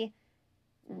he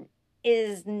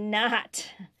is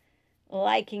not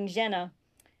liking Jenna.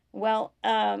 Well,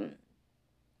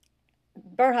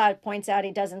 Berhad points out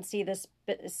he doesn't see the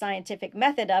scientific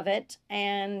method of it,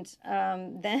 and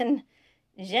then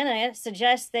Jenna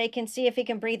suggests they can see if he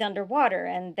can breathe underwater,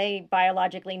 and they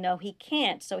biologically know he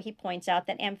can't, so he points out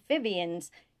that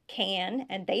amphibians can,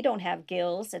 and they don't have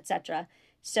gills, etc.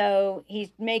 So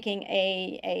he's making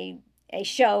a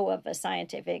show of a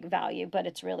scientific value, but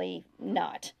it's really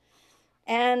not.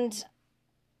 And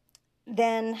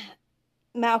then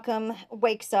Malcolm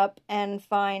wakes up and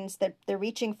finds that they're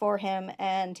reaching for him,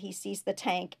 and he sees the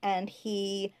tank, and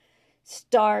he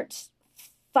starts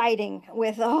fighting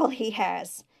with all he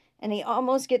has, and he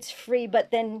almost gets free,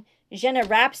 but then Jenna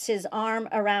wraps his arm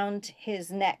around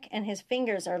his neck, and his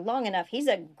fingers are long enough. He's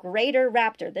a greater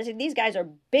raptor. These guys are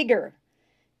bigger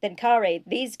than Kare.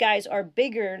 These guys are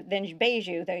bigger than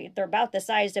Beiju. They're about the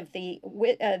size of the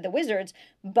wizards,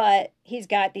 but he's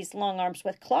got these long arms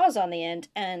with claws on the end,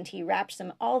 and he wraps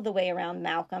them all the way around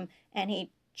Malcolm, and he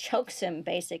chokes him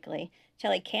basically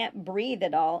till he can't breathe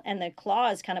at all, and the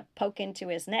claws kind of poke into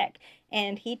his neck,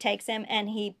 and he takes him and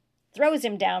he throws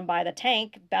him down by the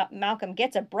tank. Malcolm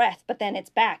gets a breath, but then it's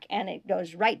back, and it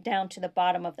goes right down to the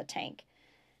bottom of the tank.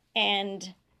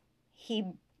 And he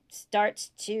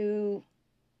starts to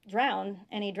drown,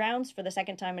 and he drowns for the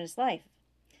second time in his life.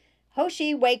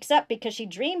 Hoshi wakes up because she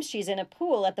dreams she's in a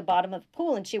pool at the bottom of the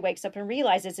pool, and she wakes up and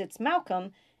realizes it's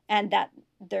Malcolm, and that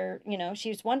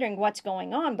she's wondering what's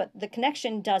going on, but the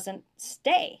connection doesn't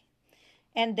stay.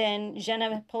 And then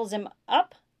Jenna pulls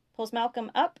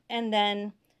Malcolm up, and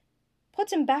then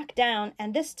puts him back down,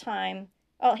 and this time,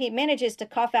 he manages to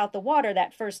cough out the water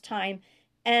that first time,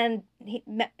 and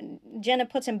Jenna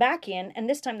puts him back in, and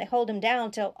this time they hold him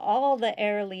down till all the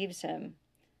air leaves him.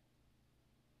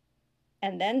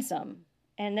 And then some.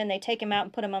 And then they take him out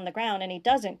and put him on the ground, and he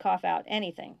doesn't cough out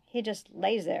anything. He just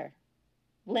lays there,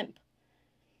 limp.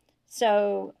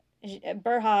 So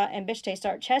Berha and Bishte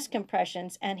start chest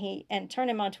compressions, and turn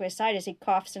him onto his side as he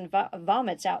coughs and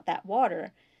vomits out that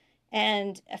water.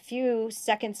 And a few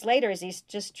seconds later, as he's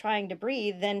just trying to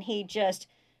breathe, then he just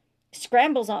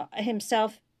scrambles on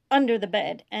himself under the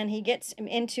bed, and he gets him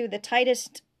into the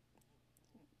tightest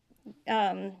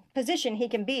position he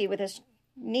can be, with his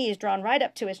knees drawn right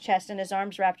up to his chest and his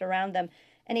arms wrapped around them,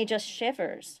 and he just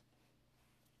shivers.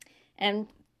 And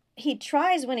he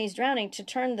tries, when he's drowning, to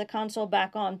turn the console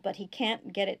back on, but he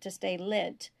can't get it to stay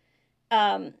lit.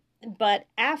 But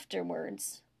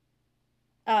afterwards,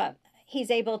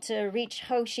 he's able to reach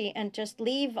Hoshi and just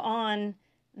leave on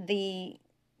the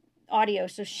audio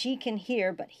so she can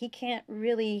hear, but he can't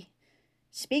really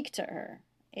speak to her.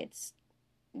 It's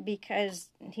because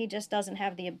he just doesn't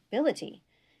have the ability.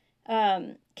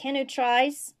 Kenu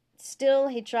tries. Still,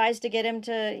 he tries to get him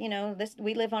to,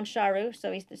 we live on Sharu,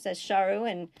 so he says Sharu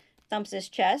and thumps his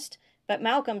chest, but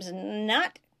Malcolm's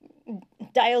not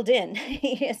dialed in.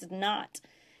 He is not.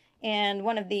 And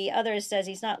one of the others says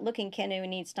he's not looking, Kenu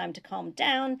needs time to calm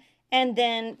down. And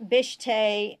then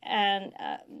Bishte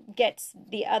gets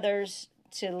the others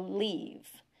to leave.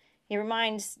 He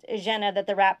reminds Jenna that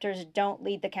the raptors don't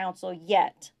lead the council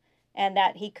yet, and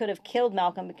that he could have killed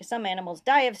Malcolm because some animals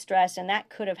die of stress, and that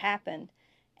could have happened.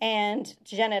 And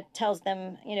Jenna tells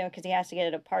them, because he has to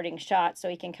get a parting shot so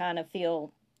he can kind of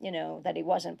feel, that he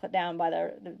wasn't put down by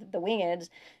the wingeds,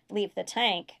 leave the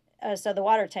tank. So the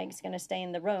water tank's going to stay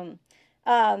in the room.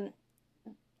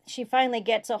 She finally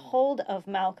gets a hold of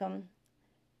Malcolm,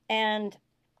 and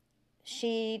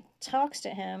she talks to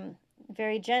him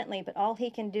very gently, but all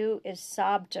he can do is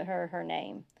sob to her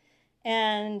name.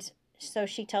 And so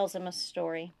she tells him a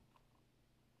story.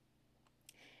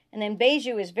 And then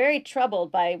Beiju is very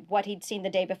troubled by what he'd seen the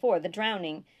day before, the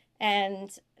drowning. And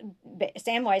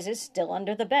Samwise is still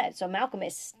under the bed. So Malcolm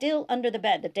is still under the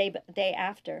bed the day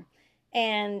after.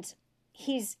 And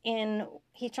he's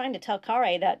trying to tell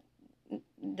Kare that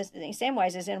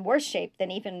Samwise is in worse shape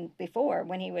than even before,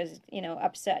 when he was,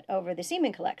 upset over the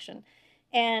semen collection.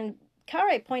 And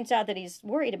Kare points out that he's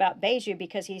worried about Beiju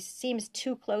because he seems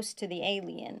too close to the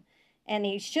alien. And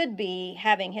he should be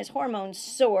having his hormones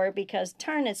soar because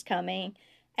turn is coming.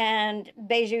 And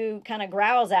Beiju kind of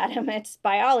growls at him. It's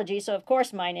biology, so of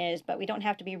course mine is, but we don't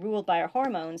have to be ruled by our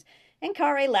hormones. And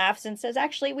Kare laughs and says,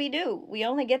 actually, we do. We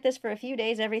only get this for a few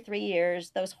days every 3 years.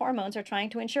 Those hormones are trying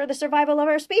to ensure the survival of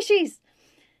our species.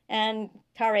 And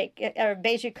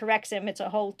Beiju corrects him. It's a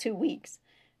whole 2 weeks.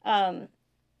 And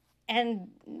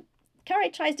Kare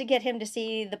tries to get him to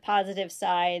see the positive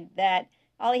side, that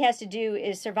all he has to do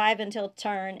is survive until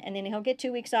turn, and then he'll get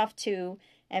 2 weeks off too.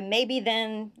 And maybe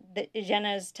then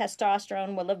Jenna's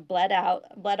testosterone will have bled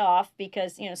off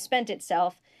because, spent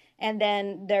itself. And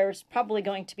then there's probably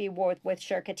going to be war with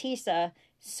Shirkatisa.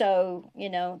 So,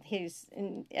 his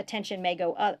attention may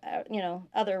go,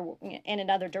 in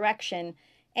another direction.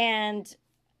 And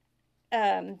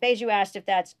Beiju asked if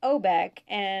that's Obek.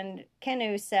 And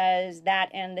Kenu says that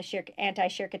and the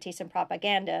anti-Shirkatisan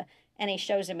propaganda. And he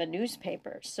shows him a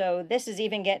newspaper. So this is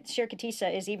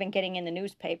Shirkatisa is even getting in the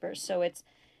newspapers. So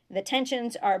the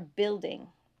tensions are building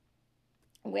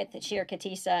with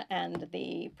Shirkatisa and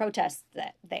the protests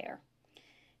there.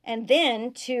 And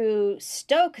then to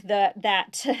stoke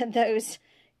those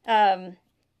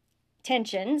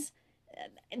tensions,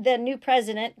 the new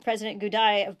President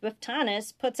Gudai of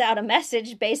Buftanis, puts out a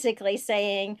message basically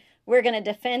saying, we're going to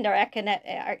defend our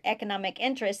economic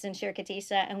interests in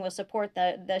Shirkatisa, and will support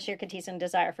the Shirkatisan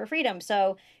desire for freedom.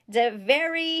 So it's a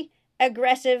very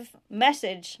aggressive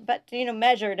message, but,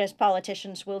 measured, as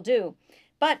politicians will do.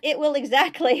 But it will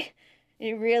exactly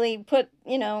really put,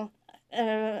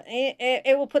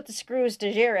 it will put the screws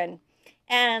to Jiren.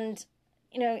 And,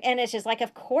 and it's just like,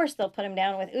 of course they'll put him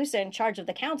down with Usa in charge of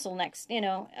the council next,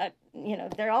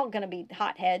 they're all going to be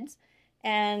hotheads.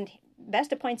 And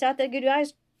Besta points out that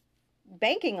Gudai's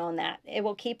banking on that. It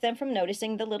will keep them from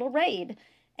noticing the little raid.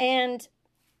 And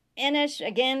Enish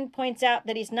again points out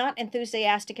that he's not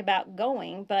enthusiastic about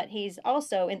going, but he's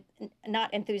also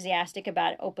not enthusiastic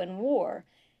about open war.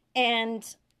 And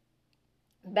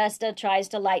Besta tries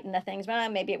to lighten the things. Well,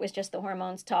 maybe it was just the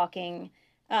hormones talking.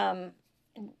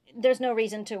 There's no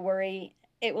reason to worry.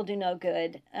 It will do no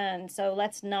good. And so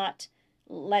let's not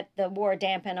let the war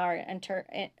dampen our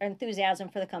enthusiasm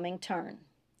for the coming turn.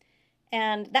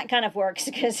 And that kind of works,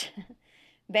 because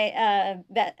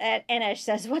Enish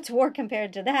says, what's war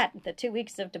compared to that? The 2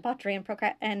 weeks of debauchery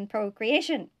and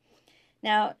procreation.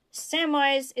 Now,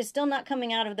 Samwise is still not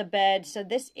coming out of the bed, so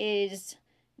this is,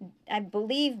 I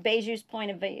believe, Beiju's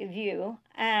point of view,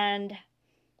 and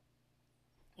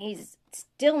he's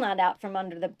still not out from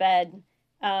under the bed,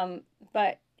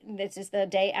 but this is the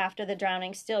day after the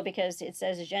drowning still, because it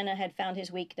says Jenna had found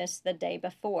his weakness the day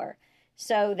before.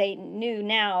 So they knew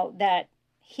now that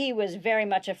he was very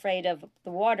much afraid of the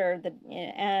water,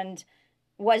 and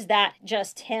was that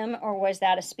just him, or was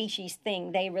that a species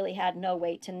thing? They really had no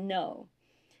way to know.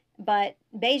 But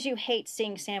Beiju hates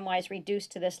seeing Samwise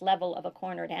reduced to this level of a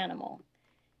cornered animal.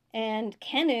 And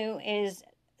Kenu is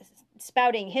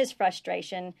spouting his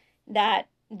frustration that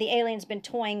the alien's been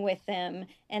toying with them,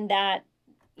 and that,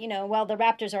 well, the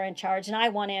Raptors are in charge, and I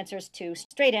want answers too.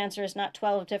 Straight answers, not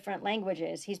 12 different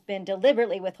languages. He's been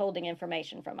deliberately withholding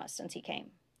information from us since he came.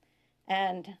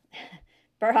 And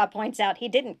Burha points out he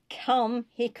didn't come,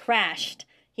 he crashed.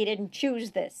 He didn't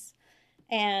choose this.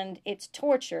 And it's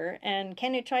torture. And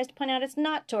Kenu tries to point out it's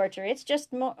not torture. It's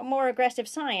just more aggressive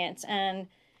science. And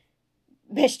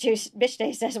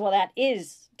Bishte says, well, that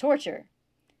is torture.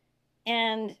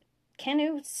 And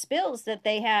Kenu spills that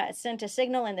they had sent a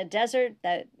signal in the desert,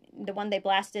 that the one they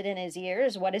blasted in his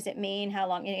ears. What does it mean? How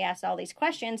long? He asked all these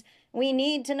questions. We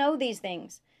need to know these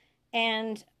things.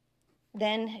 And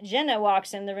then Jenna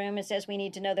walks in the room and says we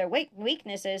need to know their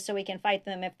weaknesses so we can fight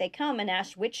them if they come, and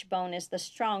asks which bone is the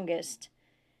strongest.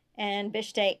 And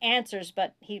Bishte answers,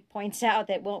 but he points out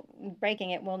that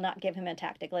breaking it will not give him a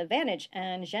tactical advantage.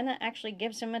 And Jenna actually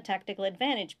gives him a tactical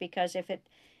advantage, because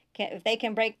if they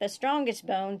can break the strongest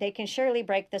bone, they can surely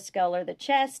break the skull or the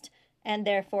chest, and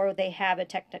therefore they have a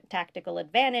tactical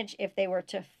advantage if they were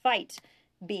to fight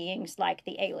beings like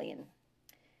the alien.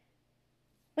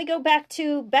 We go back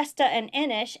to Besta and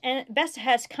Enish, and Besta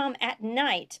has come at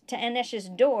night to Enish's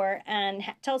door and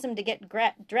tells him to get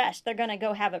dressed. They're going to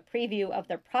go have a preview of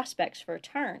their prospects for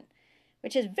turn,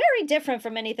 which is very different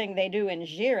from anything they do in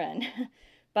Jiren.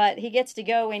 But he gets to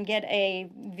go and get a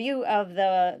view of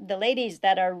the ladies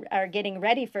that are getting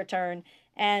ready for turn,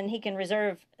 and he can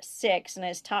reserve 6, and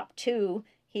his top 2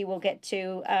 he will get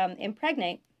to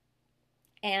impregnate.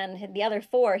 And the other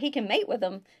 4, he can mate with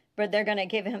them, but they're going to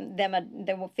give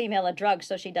the female a drug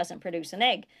so she doesn't produce an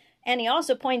egg. And he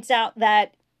also points out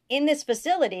that in this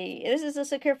facility, this is a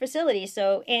secure facility,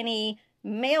 so any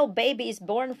male babies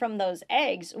born from those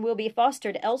eggs will be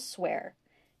fostered elsewhere.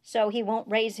 So he won't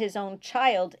raise his own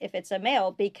child if it's a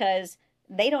male, because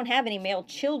they don't have any male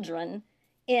children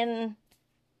in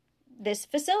this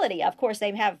facility. Of course,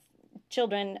 they have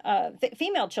children,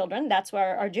 female children. That's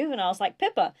where our juveniles like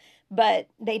Pippa. But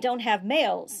they don't have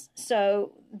males.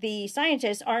 So the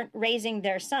scientists aren't raising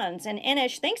their sons. And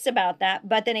Enish thinks about that,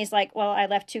 but then he's like, well, I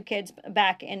left 2 kids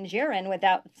back in Jiren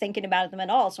without thinking about them at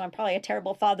all, so I'm probably a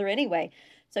terrible father anyway.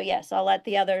 So yes, I'll let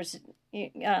the others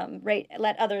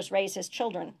let others raise his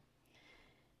children.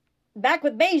 Back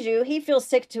with Beiju, he feels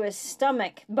sick to his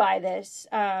stomach by this.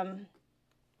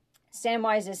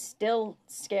 Samwise is still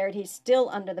scared. He's still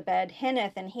under the bed.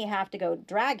 Hinneth and he have to go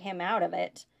drag him out of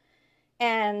it.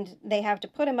 And they have to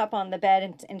put him up on the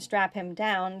bed and strap him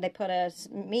down. They put a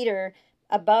meter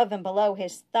above and below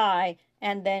his thigh,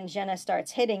 and then Jenna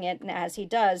starts hitting it, and as he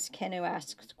does, Kenu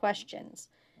asks questions.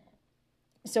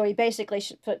 So he basically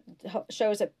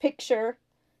shows a picture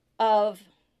of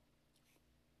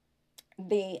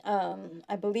the,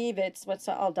 I believe it's, what's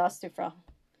the Aldasufra?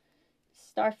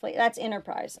 Starfleet, that's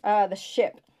Enterprise, the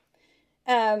ship.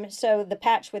 So the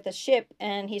patch with the ship,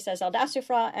 and he says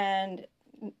Aldasufra, and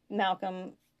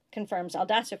Malcolm confirms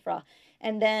Aldasufra.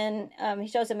 And then he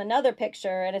shows him another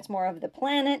picture, and it's more of the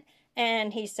planet,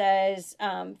 And he says,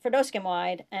 Ferdowskim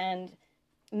wide, and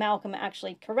Malcolm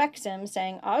actually corrects him,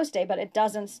 saying Ausday, but it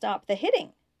doesn't stop the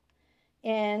hitting.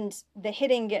 And the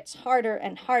hitting gets harder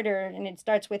and harder, and it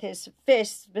starts with his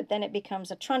fists, but then it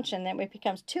becomes a truncheon, then it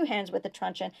becomes two hands with a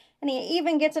truncheon, and he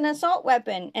even gets an assault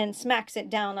weapon and smacks it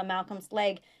down on Malcolm's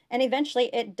leg, and eventually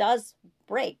it does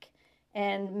break,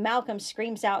 and Malcolm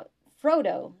screams out,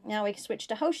 Frodo. Now we switch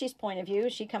to Hoshi's point of view.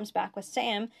 She comes back with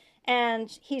Sam,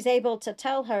 and he's able to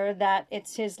tell her that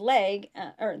it's his leg,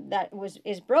 or that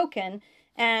is broken,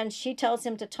 and she tells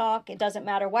him to talk. It doesn't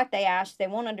matter what they ask. They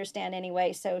won't understand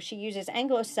anyway. So she uses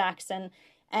Anglo-Saxon,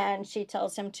 and she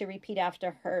tells him to repeat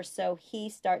after her. So he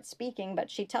starts speaking, but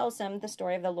she tells him the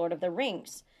story of the Lord of the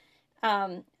Rings.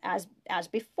 As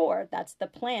before, that's the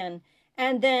plan.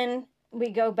 And then we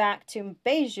go back to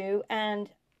Beju, and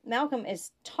Malcolm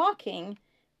is talking,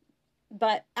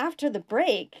 but after the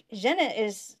break, Jenna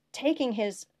is taking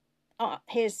his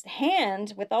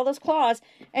hand with all those claws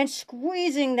and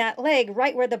squeezing that leg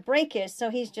right where the break is, so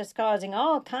he's just causing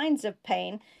all kinds of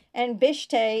pain. And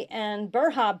Bishte and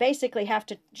Burha basically have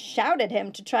to shout at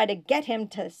him to try to get him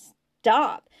to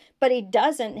stop, but he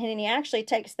doesn't, and he actually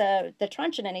takes the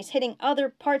truncheon and he's hitting other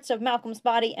parts of Malcolm's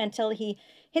body until he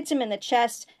hits him in the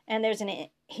chest, and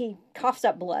he coughs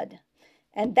up blood,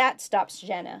 and that stops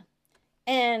Jenna.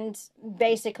 And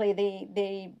basically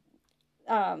the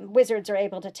wizards are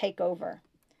able to take over.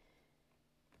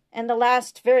 And the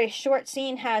last very short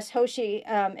scene has Hoshi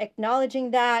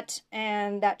acknowledging that,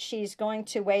 and that she's going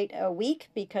to wait a week,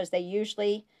 because they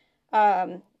usually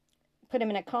put him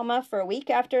in a coma for a week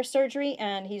after surgery,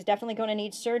 and he's definitely going to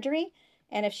need surgery.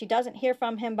 And if she doesn't hear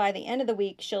from him by the end of the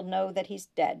week, she'll know that he's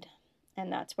dead. And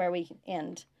that's where we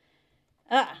end.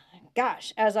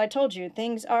 Gosh, as I told you,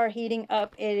 things are heating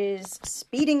up. It is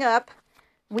speeding up.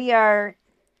 We are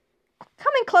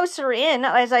coming closer in,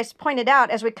 as I pointed out,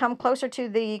 as we come closer to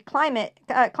the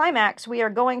climax, we are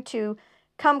going to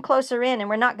come closer in, and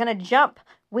we're not going to jump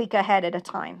week ahead at a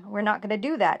time. We're not going to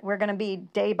do that. We're going to be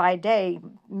day by day,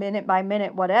 minute by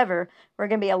minute, whatever. We're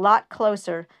going to be a lot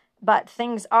closer, but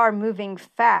things are moving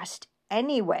fast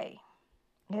anyway.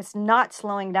 It's not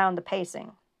slowing down the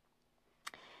pacing.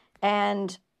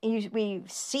 And we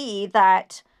see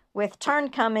that with Turn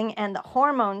coming and the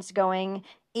hormones going,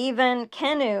 even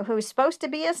Kenu, who's supposed to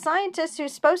be a scientist,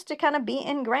 who's supposed to kind of be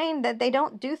ingrained that they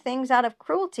don't do things out of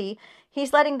cruelty,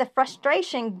 he's letting the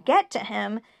frustration get to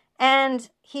him, and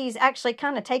he's actually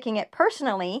kind of taking it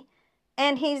personally,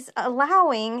 and he's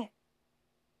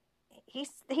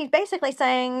basically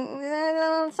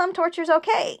saying some torture's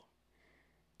okay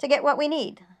to get what we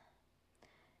need.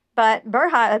 But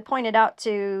Burha had pointed out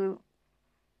to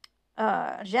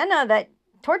Jenna that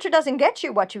torture doesn't get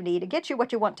you what you need, it gets you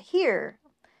what you want to hear.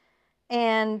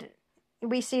 And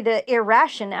we see the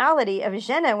irrationality of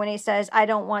Jenna when he says, I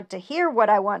don't want to hear what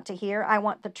I want to hear, I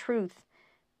want the truth.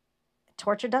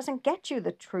 Torture doesn't get you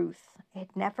the truth. It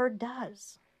never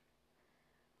does.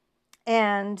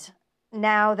 And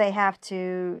now they have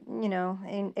to,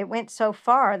 it went so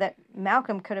far that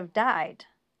Malcolm could have died.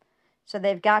 So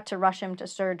they've got to rush him to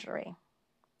surgery.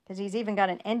 Because he's even got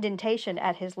an indentation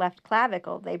at his left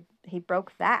clavicle. He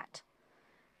broke that.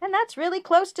 And that's really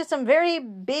close to some very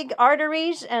big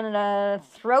arteries and a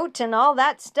throat and all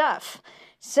that stuff.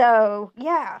 So,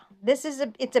 yeah,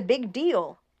 it's a big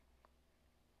deal.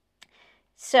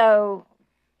 So,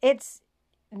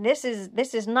 this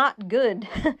is not good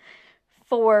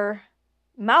for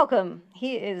Malcolm.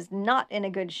 He is not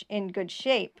in good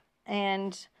shape.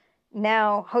 And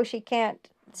now Hoshi can't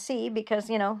see because,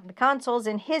 the console's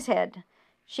in his head.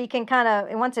 She can kind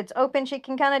of, once it's open, she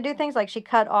can kind of do things like she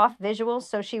cut off visuals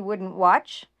so she wouldn't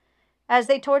watch as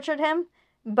they tortured him,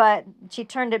 but she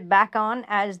turned it back on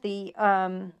as the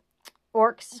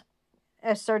orcs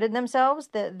asserted themselves,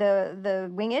 the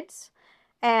wingeds,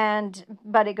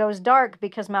 but it goes dark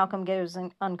because Malcolm goes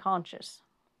unconscious.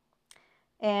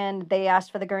 And they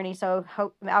asked for the gurney, so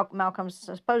Malcolm's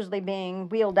supposedly being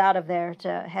wheeled out of there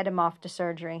to head him off to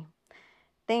surgery.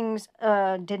 Things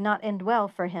did not end well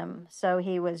for him, so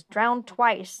he was drowned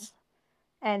twice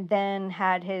and then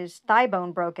had his thigh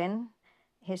bone broken,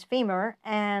 his femur,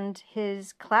 and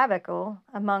his clavicle,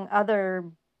 among other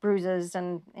bruises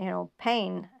and,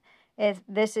 pain.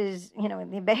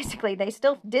 Basically, they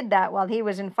still did that while he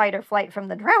was in fight or flight from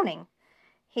the drowning.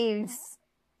 He's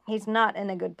not in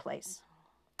a good place.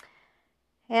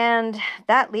 And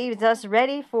that leaves us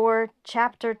ready for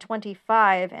chapter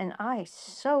 25, and I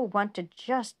so want to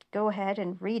just go ahead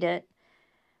and read it.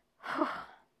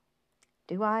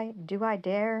 Do I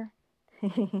dare?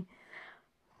 I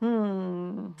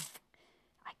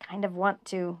kind of want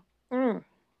to.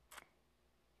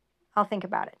 I'll think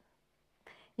about it.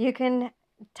 You can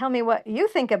tell me what you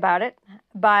think about it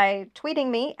by tweeting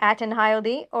me at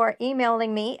Inhildy or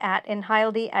emailing me at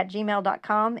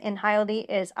inhildy@gmail.com. Inhildy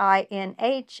is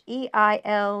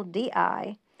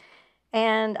INHEILDI.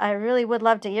 And I really would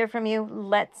love to hear from you.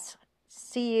 Let's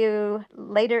see you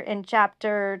later in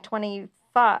chapter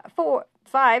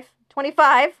 25,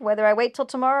 whether I wait till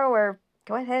tomorrow or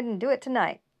go ahead and do it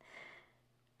tonight.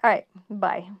 All right,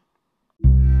 bye.